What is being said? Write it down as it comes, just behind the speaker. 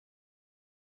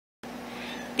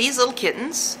These little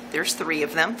kittens, there's 3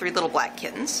 of them, 3 little black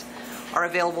kittens, are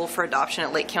available for adoption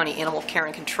at Lake County Animal Care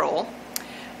and Control.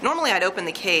 Normally I'd open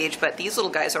the cage, but these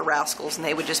little guys are rascals and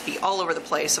they would just be all over the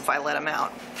place if I let them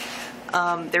out.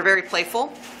 They're very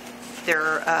playful.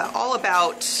 They're all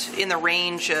about in the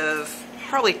range of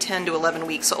probably 10 to 11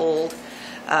 weeks old,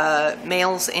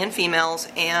 males and females,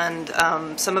 and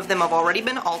some of them have already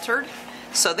been altered,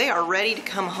 so they are ready to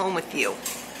come home with you.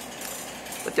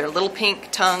 With their little pink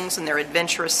tongues and their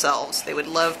adventurous selves. They would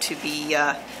love to be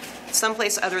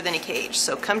someplace other than a cage,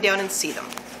 so come down and see them.